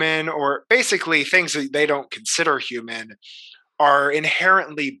human, or basically things that they don't consider human, are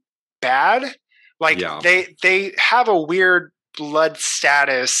inherently bad. Like they have a weird blood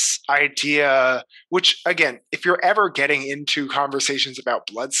status idea, which again, if you're ever getting into conversations about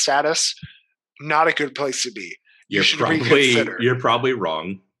blood status, not a good place to be. You should reconsider. You're probably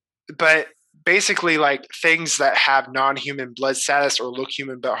wrong. But basically like things that have non-human blood status or look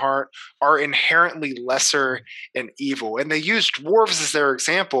human but aren't are inherently lesser and evil. And they use dwarves as their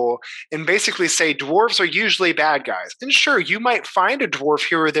example and basically say dwarves are usually bad guys. And sure, you might find a dwarf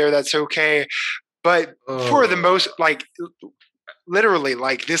here or there that's okay, but for the most, like, literally,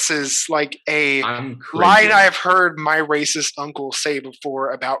 like, this is like a line I've heard my racist uncle say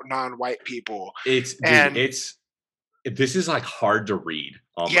before about non-white people. This is like hard to read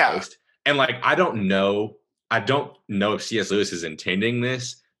almost. Yeah. And like, I don't know if C.S. Lewis is intending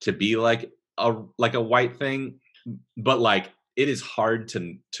this to be like a white thing, but like, it is hard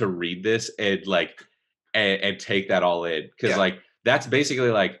to read this and like, and take that all in. Cause like, that's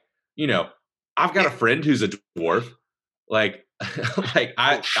basically like, you know, I've got a friend who's a dwarf. Like, like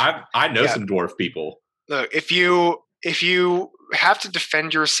I know some dwarf people. Look, if you have to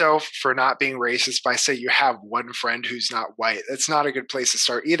defend yourself for not being racist by saying you have one friend who's not white, that's not a good place to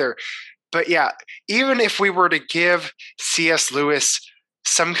start either. But yeah, even if we were to give C.S. Lewis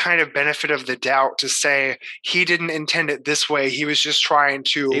some kind of benefit of the doubt to say he didn't intend it this way, he was just trying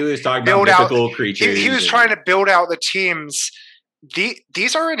to build out mythical creatures. He was trying to build out the teams.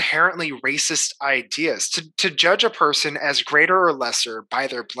 These are inherently racist ideas. To judge a person as greater or lesser by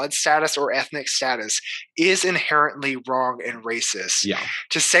their blood status or ethnic status is inherently wrong and racist. Yeah.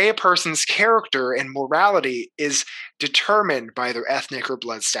 To say a person's character and morality is determined by their ethnic or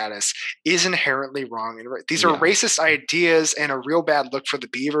blood status is inherently wrong. And these are racist ideas and a real bad look for the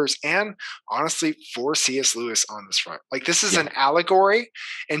Beavers and honestly for C.S. Lewis on this front. Like, this is an allegory,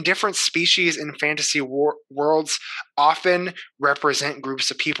 and different species in fantasy worlds often represent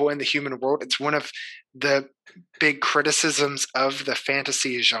groups of people in the human world. It's one of the big criticisms of the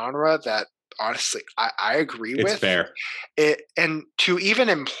fantasy genre that honestly I agree with. It's fair. And to even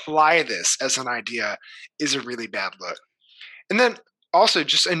imply this as an idea is a really bad look. And then also,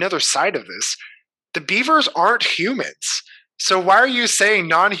 just another side of this, the Beavers aren't humans. So why are you saying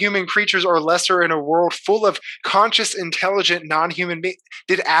non-human creatures are lesser in a world full of conscious, intelligent, non-human beings?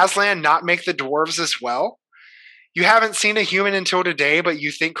 Did Aslan not make the dwarves as well? You haven't seen a human until today, but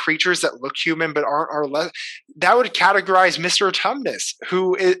you think creatures that look human but aren't are less. That would categorize Mr. Tumnus,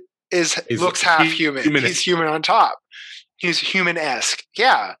 who looks half human. He's human on top. He's human-esque.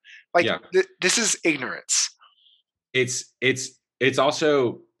 Yeah, like this is ignorance. It's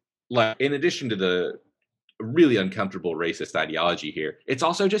also like, in addition to the really uncomfortable racist ideology here, it's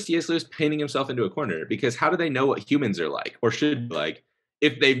also just C.S. Lewis painting himself into a corner, because how do they know what humans are like or should be like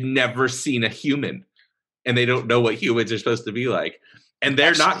if they've never seen a human? And they don't know what humans are supposed to be like, and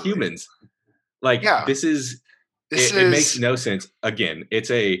they're not humans. Like, it makes no sense. Again, it's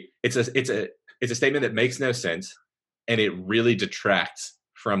a statement that makes no sense, and it really detracts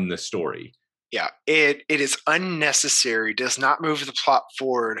from the story. Yeah, it is unnecessary, does not move the plot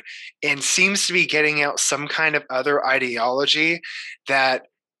forward, and seems to be getting out some kind of other ideology that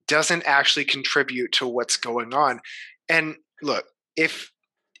doesn't actually contribute to what's going on. And look, if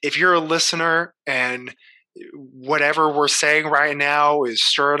you're a listener and whatever we're saying right now is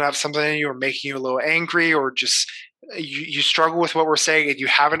stirring up something in you or making you a little angry, or just you struggle with what we're saying and you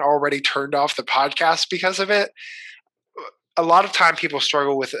haven't already turned off the podcast because of it, a lot of time people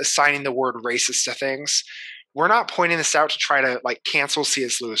struggle with assigning the word racist to things. We're not pointing this out to try to like cancel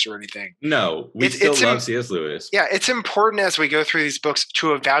C.S. Lewis or anything. No, we still love C.S. Lewis. Yeah, it's important as we go through these books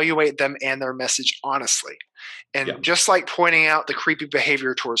to evaluate them and their message honestly. And just like pointing out the creepy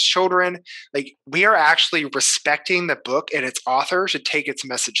behavior towards children, like, we are actually respecting the book and its author to take its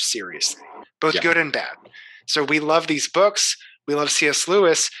message seriously, both good and bad. So we love these books. We love C.S.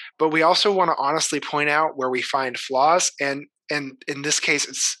 Lewis, but we also want to honestly point out where we find flaws. And in this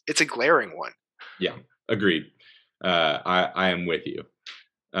case, it's a glaring one. Yeah, agreed. I am with you.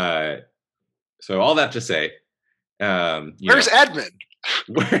 So all that to say, where's Edmund?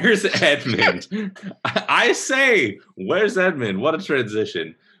 Where's Edmund? I say, where's Edmund? What a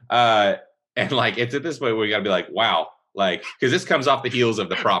transition. And like, it's at this point where we gotta be like, wow, like, because this comes off the heels of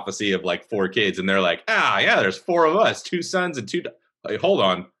the prophecy of like 4 kids, and they're like, there's 4 of us, 2 sons and 2. Like, hold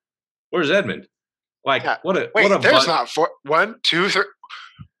on, where's Edmund? Like, there's not 4. 1, 2, 3.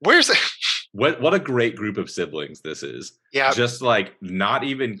 Where's it? What a great group of siblings this is. Yeah. Just like not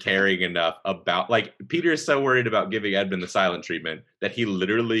even caring enough about, like, Peter is so worried about giving Edmund the silent treatment that he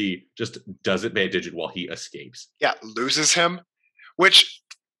literally just doesn't pay attention while he escapes. Yeah, loses him, which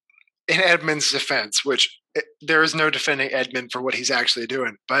in Edmund's defense, there is no defending Edmund for what he's actually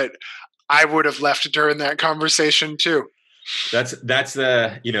doing, but I would have left during that conversation too. That's that's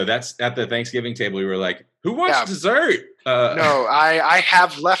at the Thanksgiving table. We were like, "Who wants Yeah. dessert?" No, I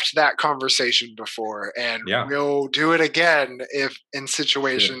have left that conversation before, and Yeah, we'll do it again if in sure,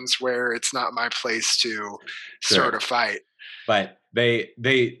 situations where it's not my place to sure. start a fight. But they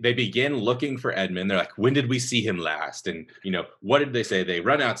begin looking for Edmund. They're like, when did we see him last? And what did they say? They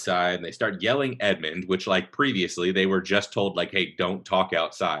run outside and they start yelling Edmund, which like previously they were just told like, hey, don't talk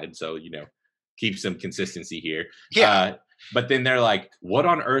outside. So keep some consistency here. Yeah. But then they're like, what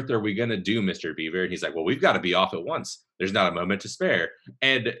on earth are we gonna do, Mr. Beaver? And he's like, well, we've got to be off at once. There's not a moment to spare.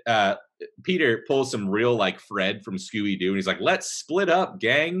 And Peter pulls some real like Fred from Scooby Doo, and he's like, "Let's split up,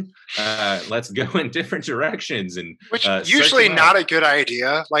 gang. Let's go in different directions and Which search usually him out." not a good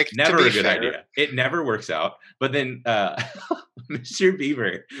idea. Like, to Never be a good fair. idea. It never works out. But then Mr.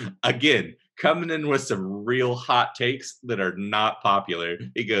 Beaver again coming in with some real hot takes that are not popular.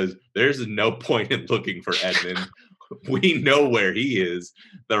 He goes, "There's no point in looking for Edmund. We know where he is.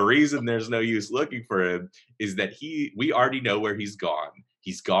 The reason there's no use looking for him is that we already know where he's gone.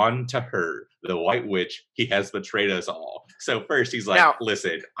 He's gone to her, the White Witch. He has betrayed us all." So first he's like, Now,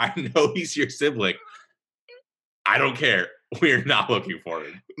 listen, I know he's your sibling. I don't care. We're not looking for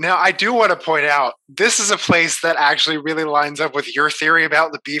him. Now, I do want to point out this is a place that actually really lines up with your theory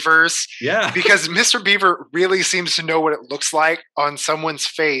about the beavers. Yeah. Because Mr. Beaver really seems to know what it looks like on someone's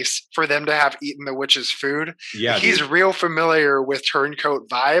face for them to have eaten the witch's food. Yeah. He's dude. real familiar with turncoat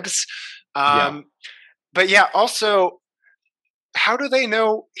vibes. Yeah. But yeah, also, how do they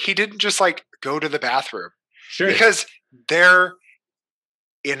know he didn't just like go to the bathroom? Sure. Because they're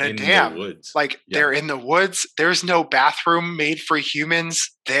in a In the dam. woods. Like, Yeah. they're in the woods. There's no bathroom made for humans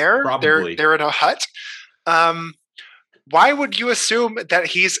there. Probably. They're in a hut. Why would you assume that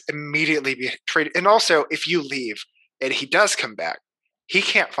he's immediately betrayed? And also, if you leave and he does come back, he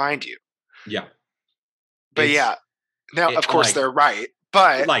can't find you. Yeah. But yeah, now of course they're right.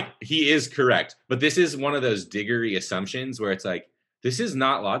 But like he is correct. But this is one of those diggery assumptions where it's like, this is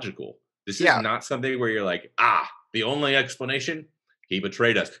not logical. This is not something where you're like, the only explanation, he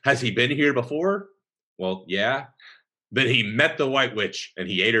betrayed us. Has he been here before? Well, yeah. Then he met the White Witch and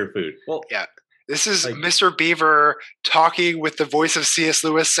he ate her food. Well, yeah. This is like, Mr. Beaver talking with the voice of C.S.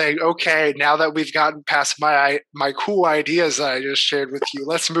 Lewis saying, okay, now that we've gotten past my cool ideas that I just shared with you,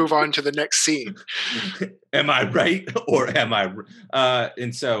 let's move on to the next scene. Am I right or am I?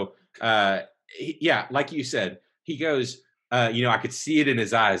 And so, yeah, like you said, he goes, I could see it in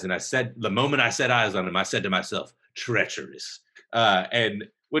his eyes. And I said, the moment I set eyes on him, I said to myself, treacherous. And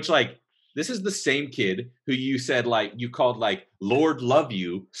which like, this is the same kid who you said, like, you called like, Lord love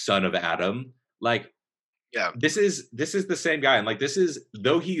you, son of Adam. Like, yeah, this is the same guy. And like, this is,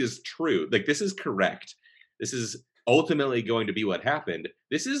 though he is true, like, this is correct. This is ultimately going to be what happened.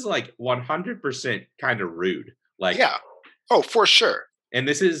 This is like 100% kind of rude. Like, yeah. Oh, for sure. And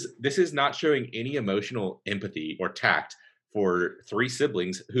this is not showing any emotional empathy or tact for three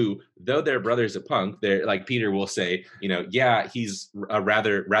siblings who, though their brother's a punk, they're like Peter will say, yeah, he's a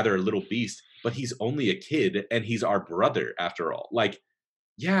rather little beast, but he's only a kid and he's our brother after all. Like,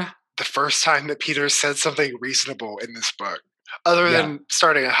 yeah. The first time that Peter said something reasonable in this book, other than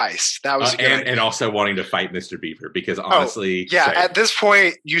starting a heist, that was a good idea. And also wanting to fight Mr. Beaver, because honestly, at this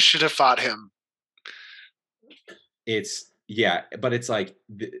point, you should have fought him. But it's like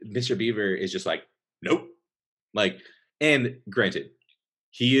Mr. Beaver is just like, nope. Like, and granted,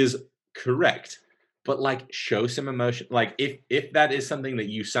 he is correct, but like, show some emotion. Like, if that is something that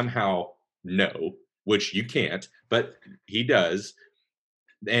you somehow know, which you can't, but he does,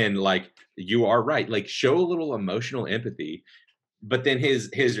 and like, you are right. Like, show a little emotional empathy. But then his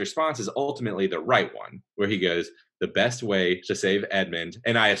response is ultimately the right one, where he goes, the best way to save Edmund,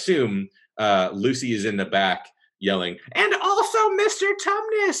 and I assume Lucy is in the back yelling, and also Mr.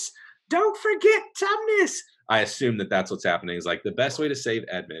 Tumnus, don't forget Tumnus. I assume that that's what's happening. Is like, the best way to save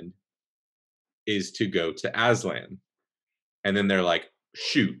Edmund is to go to Aslan. And then they're like,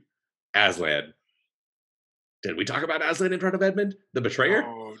 shoot, Aslan. Did we talk about Aslan in front of Edmund, the betrayer?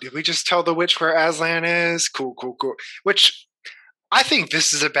 Oh, did we just tell the witch where Aslan is? Cool. Which, I think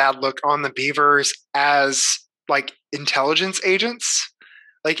this is a bad look on the beavers as like intelligence agents.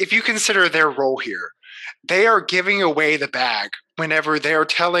 Like, if you consider their role here, they are giving away the bag whenever they're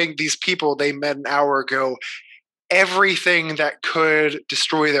telling these people they met an hour ago everything that could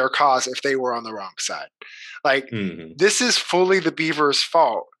destroy their cause if they were on the wrong side. Like, this is fully the beaver's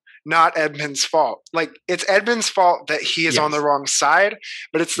fault, not Edmund's fault. Like, it's Edmund's fault that he is on the wrong side,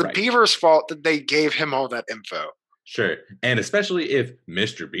 but it's the beaver's fault that they gave him all that info. Sure. And especially if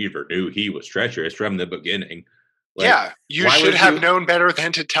Mr. Beaver knew he was treacherous from the beginning. Like, you should have known better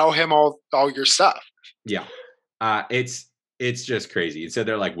than to tell him all your stuff. Yeah. It's just crazy. And so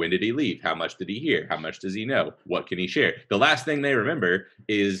they're like, when did he leave? How much did he hear? How much does he know? What can he share? The last thing they remember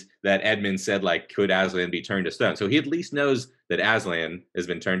is that Edmund said, like, could Aslan be turned to stone? So he at least knows that Aslan has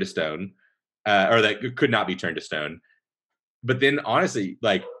been turned to stone, or that it could not be turned to stone. But then, honestly,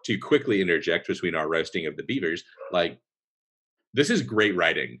 like, to quickly interject between our roasting of the beavers, like, this is great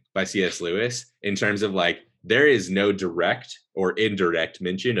writing by C.S. Lewis in terms of like, there is no direct or indirect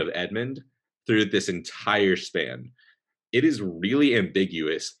mention of Edmund through this entire span. It is really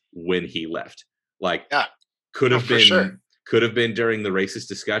ambiguous when he left. Like, Yeah. could Oh, have for sure. been could have been during the racist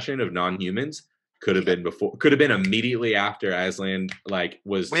discussion of non-humans. Could have Yep. been before. Could have been immediately after Aslan like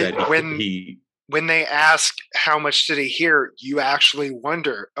was When said when he when they ask how much did he hear, you actually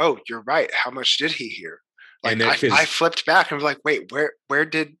wonder, oh, you're right. How much did he hear? Like and there I because flipped back and was like, wait, where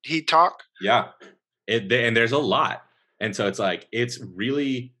did he talk? yeah, and there's a lot, and so it's like it's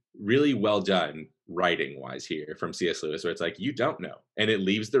really really well done writing wise here from C.S. Lewis, where it's like you don't know, and it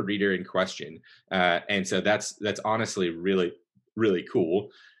leaves the reader in question, and so that's honestly really really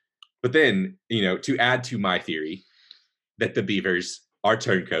cool. But then to add to my theory that the beavers are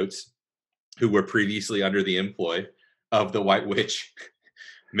turncoats who were previously under the employ of the White Witch,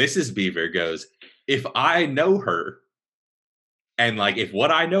 Mrs. Beaver goes, if I know her, and like if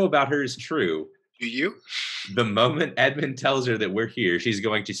what I know about her is true, Do you? the moment Edmund tells her that we're here, she's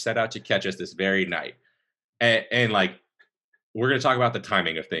going to set out to catch us this very night. And like, we're going to talk about the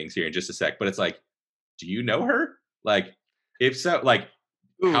timing of things here in just a sec, but it's like, do you know her? Like, if so, like,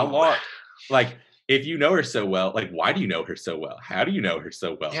 how Ooh, long? Like, if you know her so well, like, why do you know her so well? How do you know her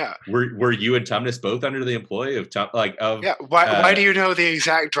so well? yeah, Were you and Tumnus both under the employ of yeah. Why do you know the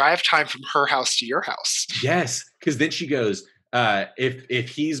exact drive time from her house to your house? Yes, because then she goes, if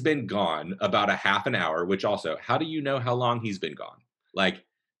he's been gone about a half an hour, which also, how do you know how long he's been gone? Like,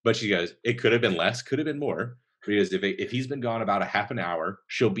 but she goes, it could have been less, could have been more. Because if he's been gone about a half an hour,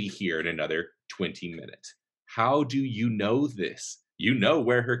 she'll be here in another 20 minutes. How do you know this? You know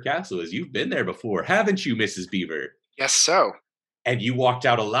where her castle is. You've been there before, haven't you, Mrs. Beaver? Yes, so And you walked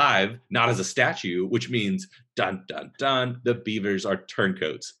out alive, not as a statue, which means dun dun dun, the beavers are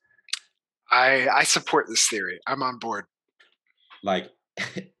turncoats. I support this theory. I'm on board. Like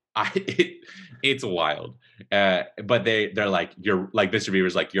it's wild. But they're like, you're like, Mr.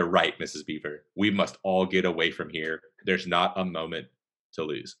 Beaver's like, you're right, Mrs. Beaver, we must all get away from here, there's not a moment to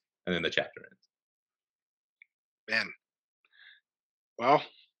lose. And then the chapter ends. Man, well,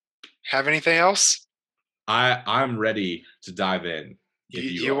 have anything else? I'm ready to dive in if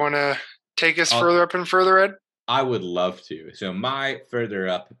you You are. want to take us I'll, further up and further, Ed? I would love to. So my further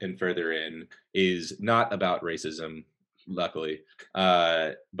up and further in is not about racism, luckily,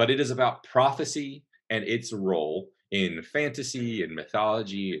 but it is about prophecy and its role in fantasy and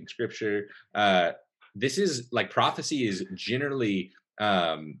mythology and scripture. This is like, prophecy is generally,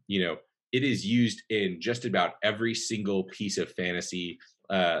 it is used in just about every single piece of fantasy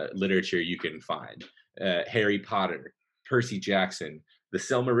literature you can find. Harry Potter, Percy Jackson, the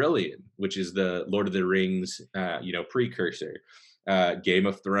Silmarillion, which is the Lord of the Rings, precursor, Game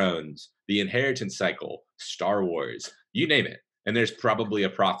of Thrones, the Inheritance Cycle, Star Wars, you name it, and there's probably a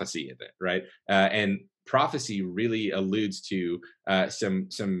prophecy in it, right? And prophecy really alludes to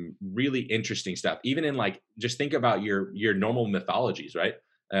some really interesting stuff, even in like, just think about your normal mythologies, right?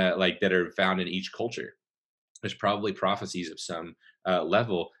 Like that are found in each culture. There's probably prophecies of some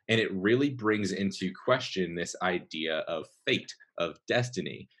level, and it really brings into question this idea of fate, of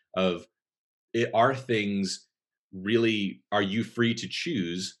destiny, of are things really, are you free to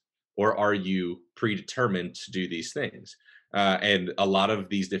choose, or are you predetermined to do these things? And a lot of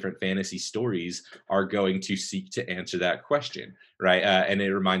these different fantasy stories are going to seek to answer that question, right? And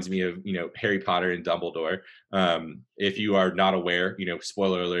it reminds me of Harry Potter and Dumbledore. If you are not aware,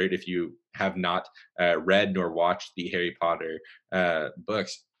 spoiler alert, if you have not read nor watched the Harry Potter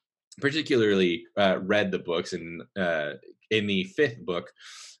books, particularly read the books, and in the fifth book,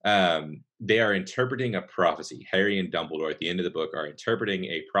 they are interpreting a prophecy. Harry and Dumbledore at the end of the book are interpreting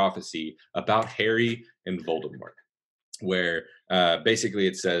a prophecy about Harry and Voldemort, where basically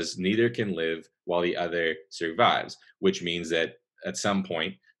it says neither can live while the other survives, which means that at some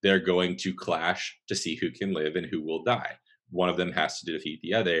point they're going to clash to see who can live and who will die. One of them has to defeat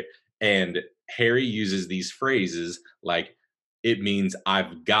the other. And Harry uses these phrases like, it means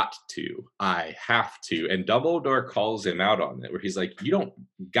I've got to, I have to. And Dumbledore calls him out on it, where he's like, you don't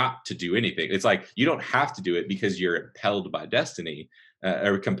got to do anything. It's like, you don't have to do it because you're impelled by destiny,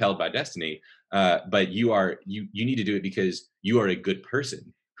 or compelled by destiny. But you need to do it because you are a good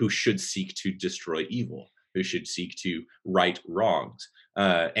person who should seek to destroy evil, who should seek to right wrongs.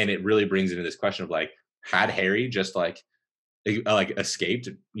 And it really brings into this question of like, had Harry just like like escaped,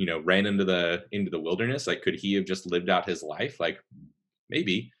 ran into the wilderness? Like, could he have just lived out his life? Like,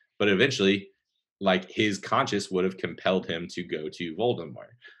 maybe, but eventually, like, his conscience would have compelled him to go to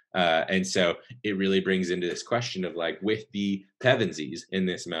Voldemort. And so it really brings into this question of, like, with the Pevensies in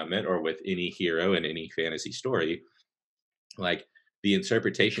this moment, or with any hero in any fantasy story, like, the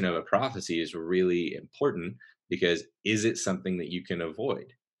interpretation of a prophecy is really important, because is it something that you can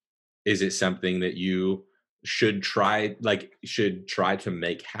avoid? Is it something that you should try to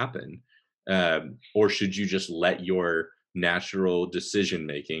make happen? Or should you just let your natural decision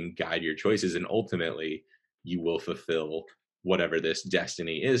making guide your choices, and ultimately you will fulfill whatever this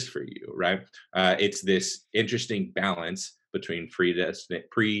destiny is for you, right? It's this interesting balance between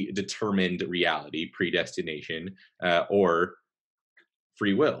predetermined reality, predestination, or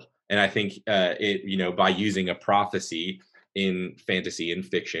free will. And I think by using a prophecy in fantasy and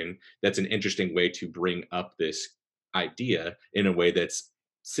fiction, that's an interesting way to bring up this idea in a way that's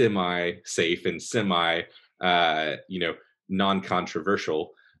semi safe and semi, uh, you know, non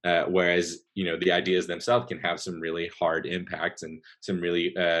controversial. Whereas, the ideas themselves can have some really hard impacts and some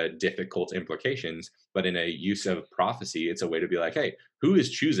really difficult implications. But in a use of prophecy, it's a way to be like, hey, who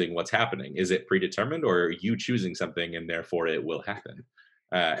is choosing what's happening? Is it predetermined, or are you choosing something and therefore it will happen?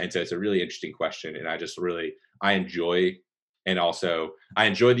 And so it's a really interesting question, and I enjoy, and also I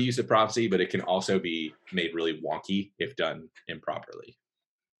enjoy the use of prophecy, but it can also be made really wonky if done improperly.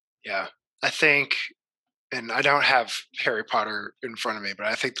 Yeah. I think, and I don't have Harry Potter in front of me, but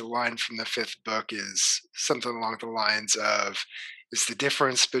I think the line from the fifth book is something along the lines of, is the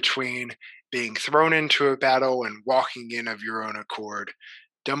difference between being thrown into a battle and walking in of your own accord.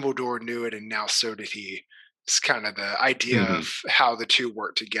 Dumbledore knew it, and now so did he. It's kind of the idea of Hmm. how the two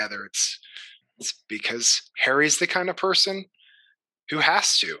work together. It's because Harry's the kind of person who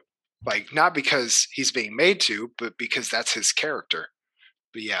has to, like, not because he's being made to, but because that's his character.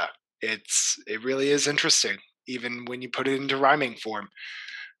 But yeah, it really is interesting, even when you put it into rhyming form.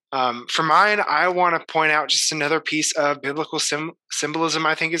 For mine, I want to point out just another piece of biblical symbolism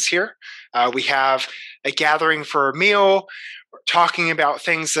I think is here. We have a gathering for a meal, talking about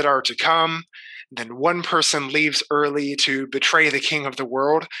things that are to come. Then one person leaves early to betray the king of the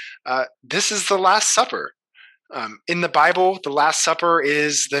world. This is the Last Supper. In the Bible, the Last Supper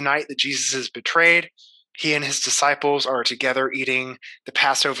is the night that Jesus is betrayed. He and his disciples are together eating the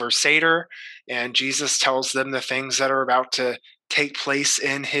Passover Seder, and Jesus tells them the things that are about to take place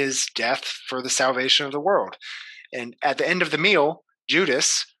in his death for the salvation of the world. And at the end of the meal,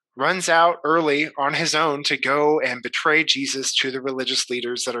 Judas runs out early on his own to go and betray Jesus to the religious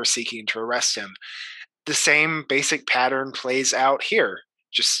leaders that are seeking to arrest him. The same basic pattern plays out here.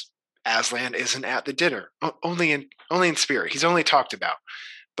 Just Aslan isn't at the dinner, only in spirit. He's only talked about.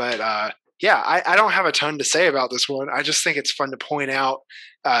 But yeah, I don't have a ton to say about this one. I just think it's fun to point out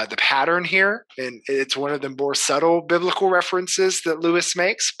the pattern here, and it's one of the more subtle biblical references that Lewis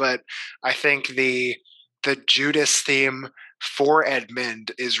makes. But I think the Judas theme for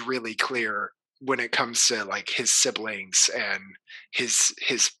Edmund is really clear when it comes to like his siblings and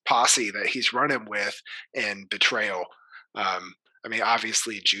his posse that he's running with and betrayal. I mean,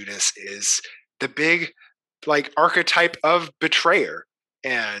 obviously Judas is the big like archetype of betrayer,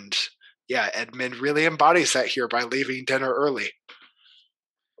 and yeah, Edmund really embodies that here by leaving dinner early.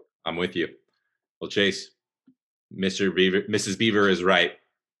 I'm with you. Well, Chase, Mrs. Beaver is right.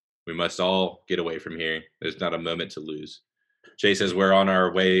 We must all get away from here. There's not a moment to lose. Chase, as we're on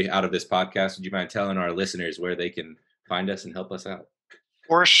our way out of this podcast, would you mind telling our listeners where they can find us and help us out?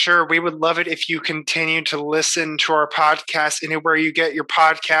 For sure. We would love it if you continue to listen to our podcast anywhere you get your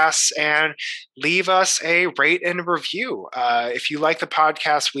podcasts and leave us a rate and review. If you like the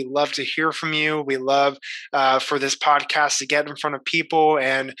podcast, we love to hear from you. We love for this podcast to get in front of people,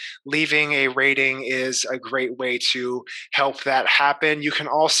 and leaving a rating is a great way to help that happen. You can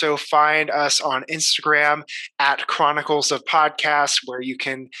also find us on Instagram at Chronicles of Podcast, where you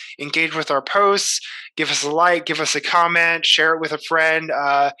can engage with our posts, give us a like, give us a comment, share it with a friend.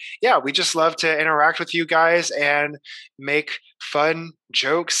 Yeah, we just love to interact with you guys and make fun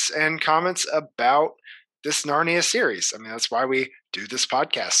jokes and comments about this Narnia series. I mean, that's why we do this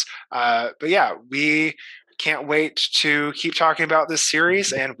podcast. But yeah, we can't wait to keep talking about this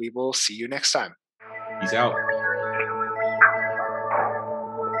series, and we will see you next time. Peace out.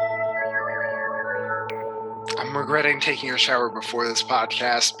 I'm regretting taking a shower before this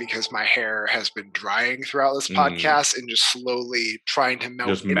podcast because my hair has been drying throughout this Mm, podcast and just slowly trying to melt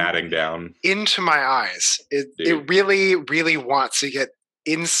just matting down, into my eyes. It dude. really, really wants to get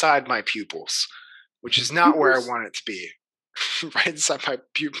inside my pupils, which is not where I Pupils? want it to be. Right inside my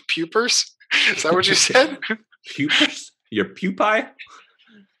pupers? Is that what you said? Pupers? Your pupae?